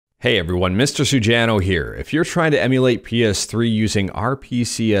Hey everyone, Mr. Sujano here. If you're trying to emulate PS3 using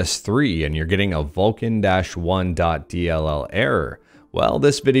RPCS3 and you're getting a Vulkan-1.dll error, well,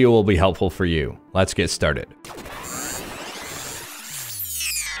 this video will be helpful for you. Let's get started.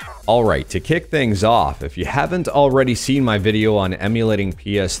 Alright, to kick things off, if you haven't already seen my video on emulating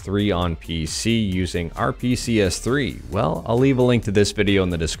PS3 on PC using RPCS3, well, I'll leave a link to this video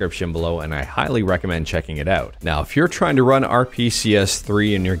in the description below and I highly recommend checking it out. Now, if you're trying to run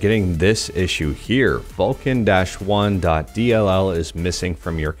RPCS3 and you're getting this issue here, Vulkan-1.dll is missing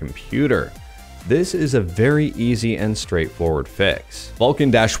from your computer. This is a very easy and straightforward fix.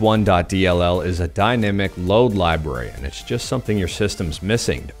 Vulkan-1.dll is a dynamic load library and it's just something your system's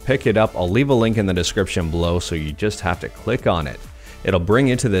missing. To pick it up, I'll leave a link in the description below so you just have to click on it. It'll bring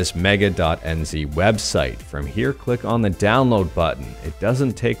you to this mega.nz website. From here, click on the download button. It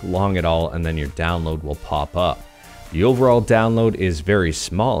doesn't take long at all and then your download will pop up. The overall download is very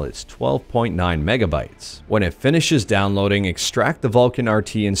small, it's 12.9 megabytes. When it finishes downloading, extract the Vulkan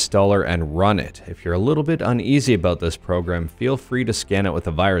RT installer and run it. If you're a little bit uneasy about this program, feel free to scan it with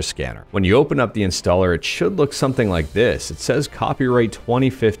a virus scanner. When you open up the installer, it should look something like this. It says copyright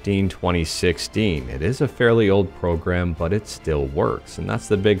 2015-2016. It is a fairly old program, but it still works, and that's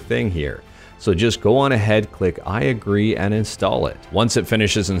the big thing here. So just go on ahead, click I agree and install it. Once it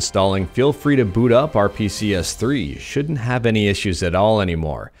finishes installing, feel free to boot up RPCS3. You shouldn't have any issues at all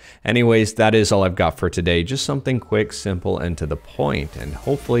anymore. Anyways, that is all I've got for today. Just something quick, simple, and to the point, and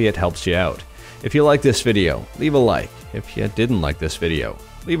hopefully it helps you out. If you like this video, leave a like. If you didn't like this video,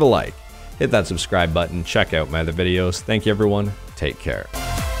 leave a like. Hit that subscribe button, check out my other videos. Thank you everyone, take care.